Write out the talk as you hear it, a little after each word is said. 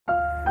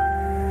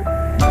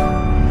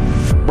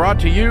brought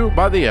to you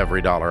by the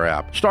EveryDollar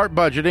app. Start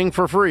budgeting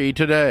for free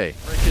today.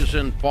 Rick is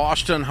in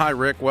Boston. Hi,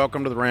 Rick.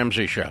 Welcome to the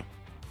Ramsey Show.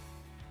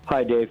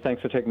 Hi, Dave. Thanks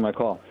for taking my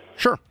call.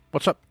 Sure.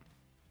 What's up?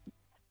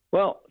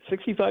 Well,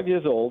 65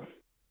 years old,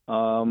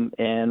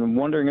 and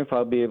wondering if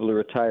I'll be able to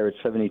retire at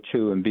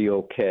 72 and be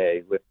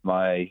okay with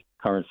my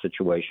current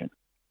situation.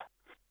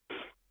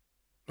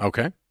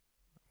 Okay.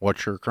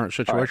 What's your current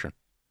situation?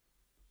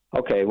 Right.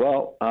 Okay.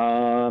 Well,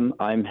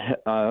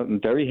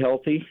 I'm very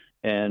healthy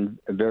and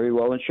very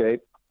well in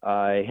shape.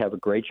 I have a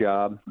great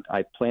job.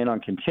 I plan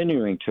on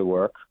continuing to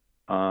work.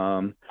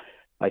 I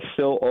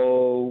still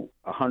owe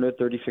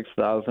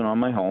 $136,000 on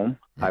my home.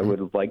 Mm-hmm. I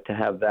would like to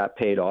have that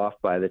paid off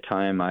by the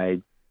time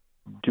I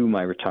do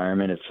my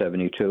retirement at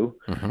 72.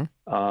 Mm-hmm.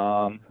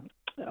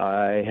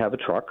 I have a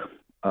truck,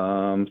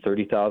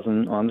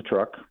 $30,000 on the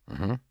truck.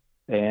 Mm-hmm.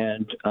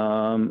 And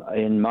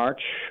in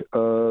March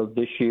of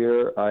this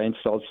year, I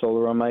installed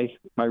solar on my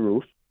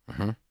roof.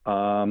 Mm-hmm.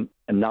 I'm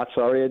not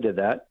sorry I did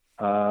that.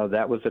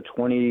 That was a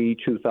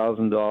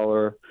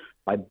 $22,000.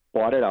 I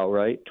bought it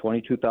outright,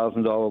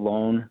 $22,000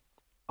 loan.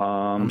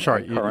 I'm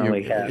sorry.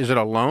 Is it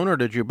a loan or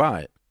did you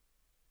buy it?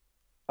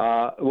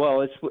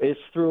 Well, it's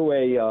through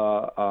a.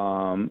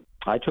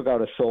 I took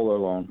out a solar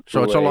loan.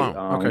 So it's a loan.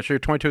 Okay, so you're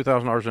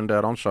 $22,000 in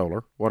debt on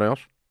solar. What else?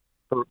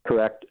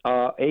 Correct.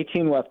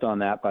 18 left on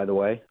that, by the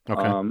way.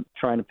 Okay.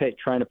 Trying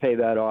to pay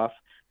that off.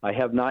 I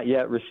have not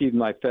yet received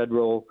my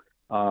federal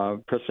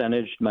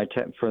percentage,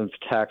 for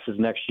taxes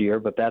next year,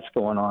 but that's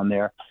going on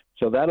there.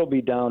 So that'll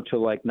be down to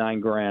like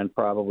 $9,000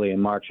 probably in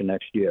March of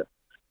next year.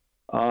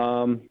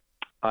 I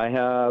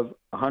have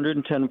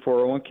 110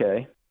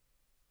 401k.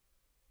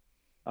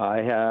 I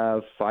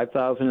have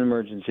 5,000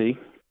 emergency,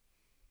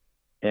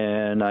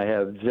 and I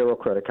have 0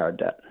 credit card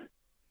debt.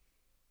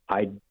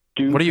 I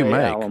do. What do you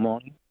make?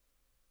 Alimony,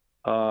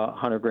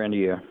 $100,000 a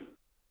year.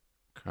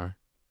 Okay.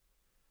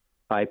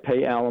 I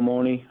pay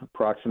alimony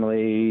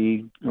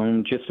approximately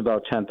just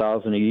about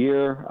 $10,000 a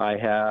year. I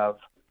have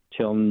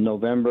till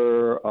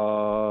November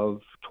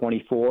of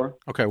 24.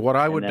 Okay. What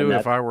I would do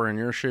if I were in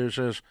your shoes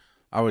is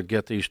I would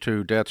get these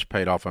two debts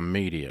paid off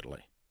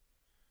immediately.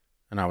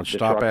 And I would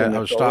stop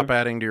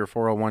adding to your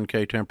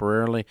 401k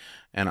temporarily,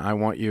 and I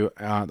want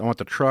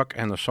the truck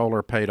and the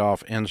solar paid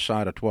off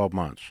inside of 12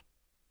 months.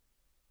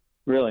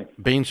 Really?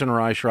 Beans and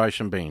rice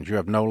and beans. You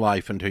have no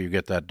life until you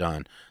get that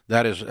done.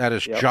 That is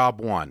yep. Job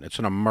one. It's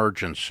an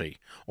emergency.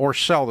 Or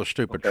sell the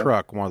stupid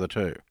truck, one of the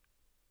two.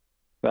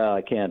 Well,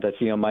 I can't. That's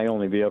my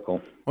only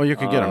vehicle. Well, you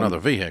could get another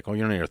vehicle.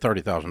 You don't need a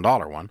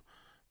 $30,000 one.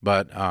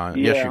 But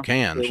yes, you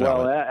can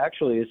sell it.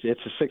 Actually,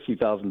 it's a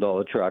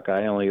 $60,000 truck.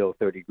 I only owe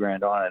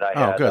 $30,000 on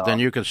it. Good. Then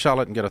you could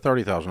sell it and get a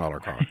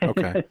 $30,000 car.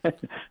 Okay.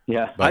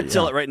 Yeah. But, I'd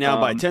sell it right now,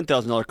 buy a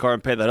 $10,000 car,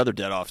 and pay that other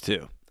debt off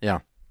too. Yeah.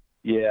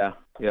 Yeah.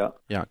 Yeah.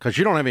 Because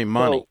you don't have any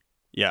money.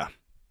 Yeah.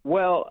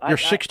 Well, you're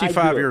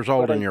 65 years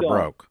old and you're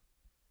broke.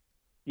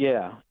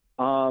 Yeah.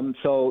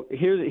 So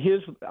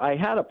here's I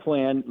had a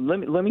plan.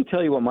 Let me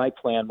tell you what my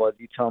plan was.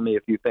 You tell me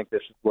if you think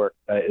this work,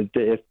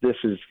 if this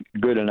is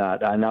good or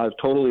not. And I'll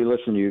totally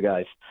listen to you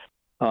guys.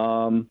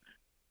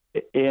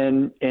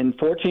 In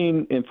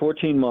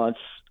 14 months,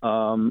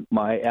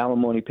 my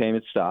alimony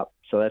payment stopped.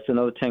 So that's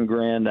another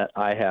 $10,000 that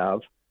I have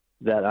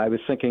that I was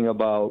thinking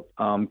about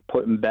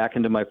putting back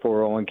into my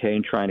 401k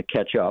and trying to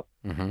catch up.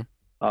 Mm-hmm.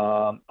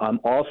 I'm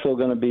also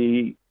going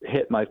to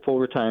hit my full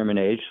retirement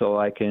age, so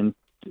I can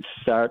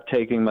start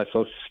taking my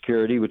Social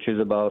Security, which is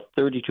about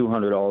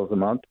 $3,200 a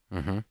month.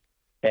 Mm-hmm.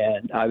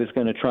 And I was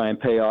going to try and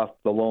pay off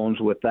the loans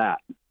with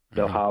that,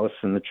 the mm-hmm. house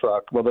and the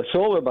truck. Well, the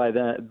solar but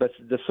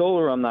the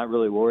solar I'm not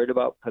really worried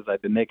about because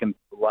I've been making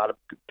a lot of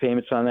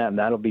payments on that, and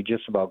that'll be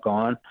just about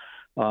gone.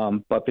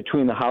 But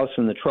between the house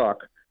and the truck,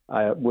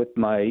 with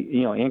my,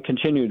 and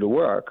continue to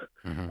work,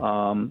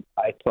 mm-hmm.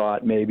 I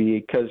thought maybe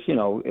because,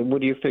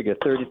 what do you figure,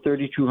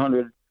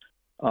 $3,200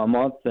 a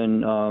month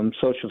in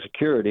Social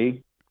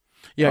Security.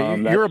 Yeah,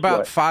 you're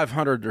about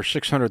 $500,000 or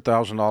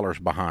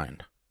 $600,000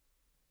 behind.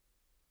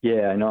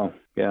 Yeah, I know.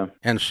 Yeah.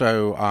 And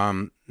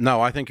so,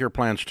 no, I think your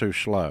plan's too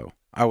slow.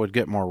 I would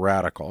get more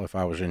radical if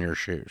I was in your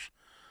shoes.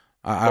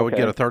 I would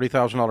get a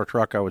 $30,000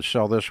 truck. I would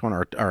sell this one,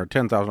 or a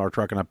 $10,000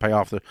 truck, and I'd pay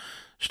off the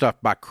stuff.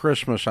 By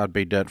Christmas, I'd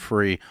be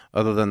debt-free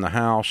other than the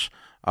house.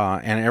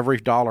 And every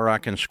dollar I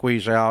can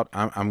squeeze out,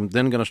 I'm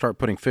then going to start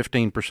putting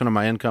 15% of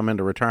my income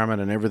into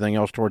retirement and everything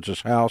else towards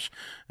this house.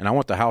 And I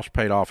want the house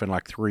paid off in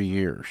like 3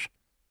 years,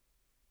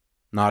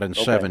 not in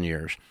 7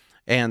 years.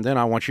 And then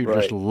I want you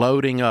just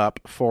loading up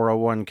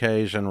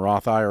 401ks and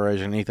Roth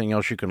IRAs and anything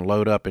else you can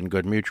load up in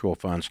good mutual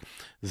funds.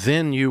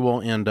 Then you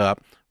will end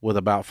up with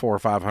about $400,000 or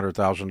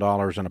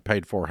 $500,000 in a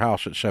paid-for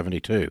house at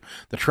 72.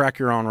 The track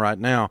you're on right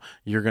now,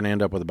 you're going to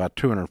end up with about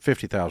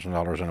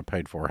 $250,000 in a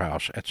paid-for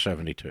house at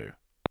 72.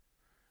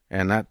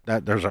 And that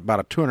there's about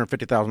a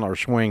 $250,000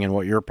 swing in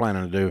what you're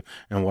planning to do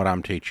and what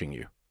I'm teaching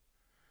you.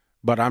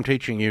 But I'm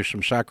teaching you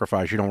some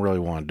sacrifice you don't really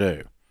want to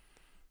do.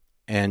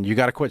 And you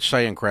got to quit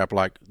saying crap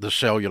like the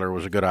cellular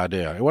was a good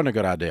idea. It wasn't a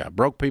good idea.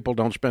 Broke people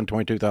don't spend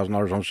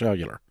 $22,000 on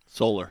cellular.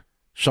 Solar.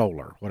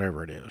 solar,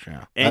 whatever it is.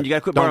 Yeah, And you got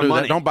to quit borrowing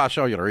money. Don't buy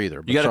cellular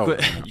either. You got to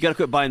quit. You got to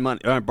quit buying money,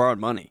 borrowed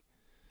money.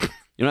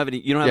 You don't have any.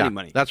 You don't have any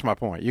money. That's my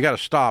point. You got to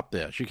stop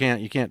this. You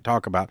can't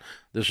talk about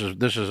this is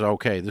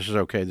okay. This is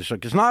okay.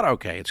 It's not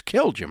okay. It's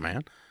killed you,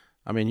 man.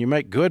 I mean, you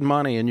make good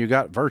money and you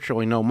got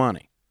virtually no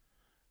money.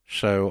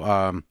 So,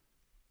 I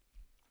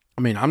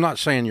mean, I'm not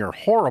saying you're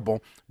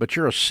horrible, but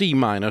you're a C-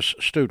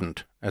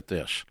 student at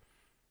this.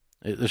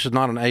 This is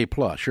not an A+.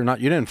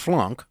 You didn't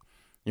flunk.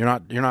 You're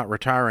not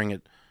retiring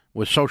it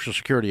with Social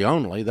Security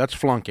only. That's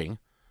flunking,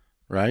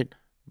 right?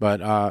 But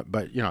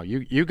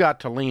you got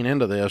to lean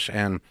into this.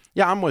 And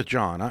yeah, I'm with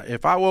John.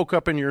 If I woke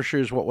up in your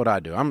shoes, what would I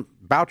do? I'm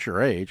about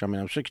your age. I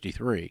mean, I'm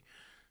 63.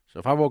 So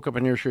if I woke up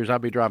in your shoes,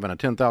 I'd be driving a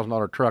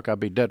 $10,000 truck. I'd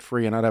be debt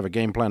free, and I'd have a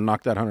game plan to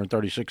knock that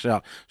 136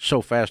 out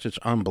so fast it's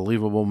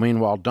unbelievable.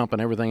 Meanwhile, dumping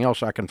everything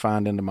else I can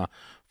find into my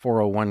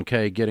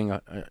 401k, getting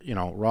a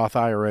Roth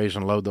IRAs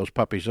and load those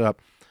puppies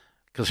up.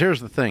 Because here's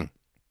the thing: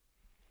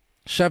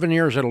 7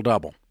 years it'll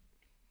double.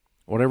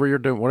 Whatever you're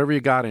doing, whatever you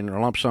got in your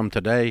lump sum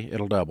today,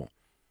 it'll double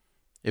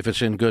if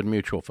it's in good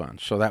mutual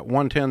funds. So that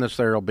 110 that's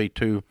there will be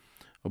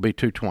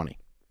 220,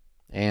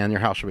 and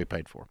your house will be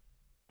paid for.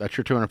 That's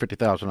your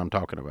 $250,000 I'm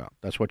talking about.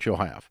 That's what you'll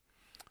have.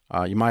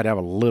 You might have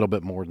a little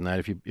bit more than that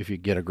if you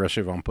get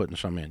aggressive on putting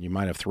some in. You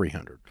might have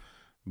 300,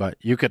 but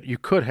you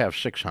could have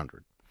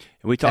 600.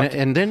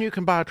 And then you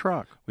can buy a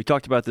truck. We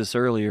talked about this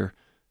earlier.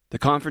 The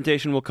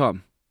confrontation will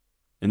come,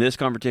 and this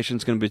confrontation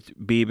is going to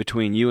be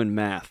between you and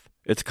math.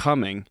 It's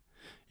coming.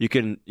 You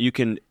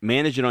can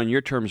manage it on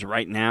your terms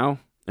right now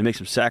and make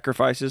some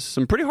sacrifices,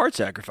 some pretty hard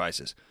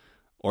sacrifices,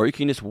 or you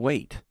can just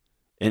wait,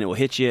 and it will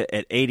hit you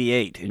at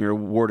 88 in your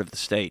ward of the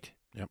state.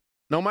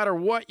 No matter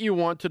what you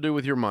want to do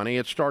with your money,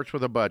 it starts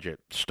with a budget.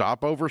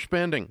 Stop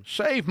overspending,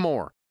 save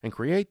more, and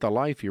create the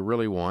life you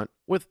really want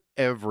with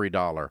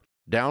EveryDollar.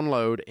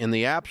 Download in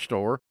the App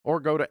Store or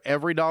go to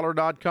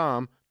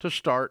everydollar.com to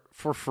start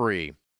for free.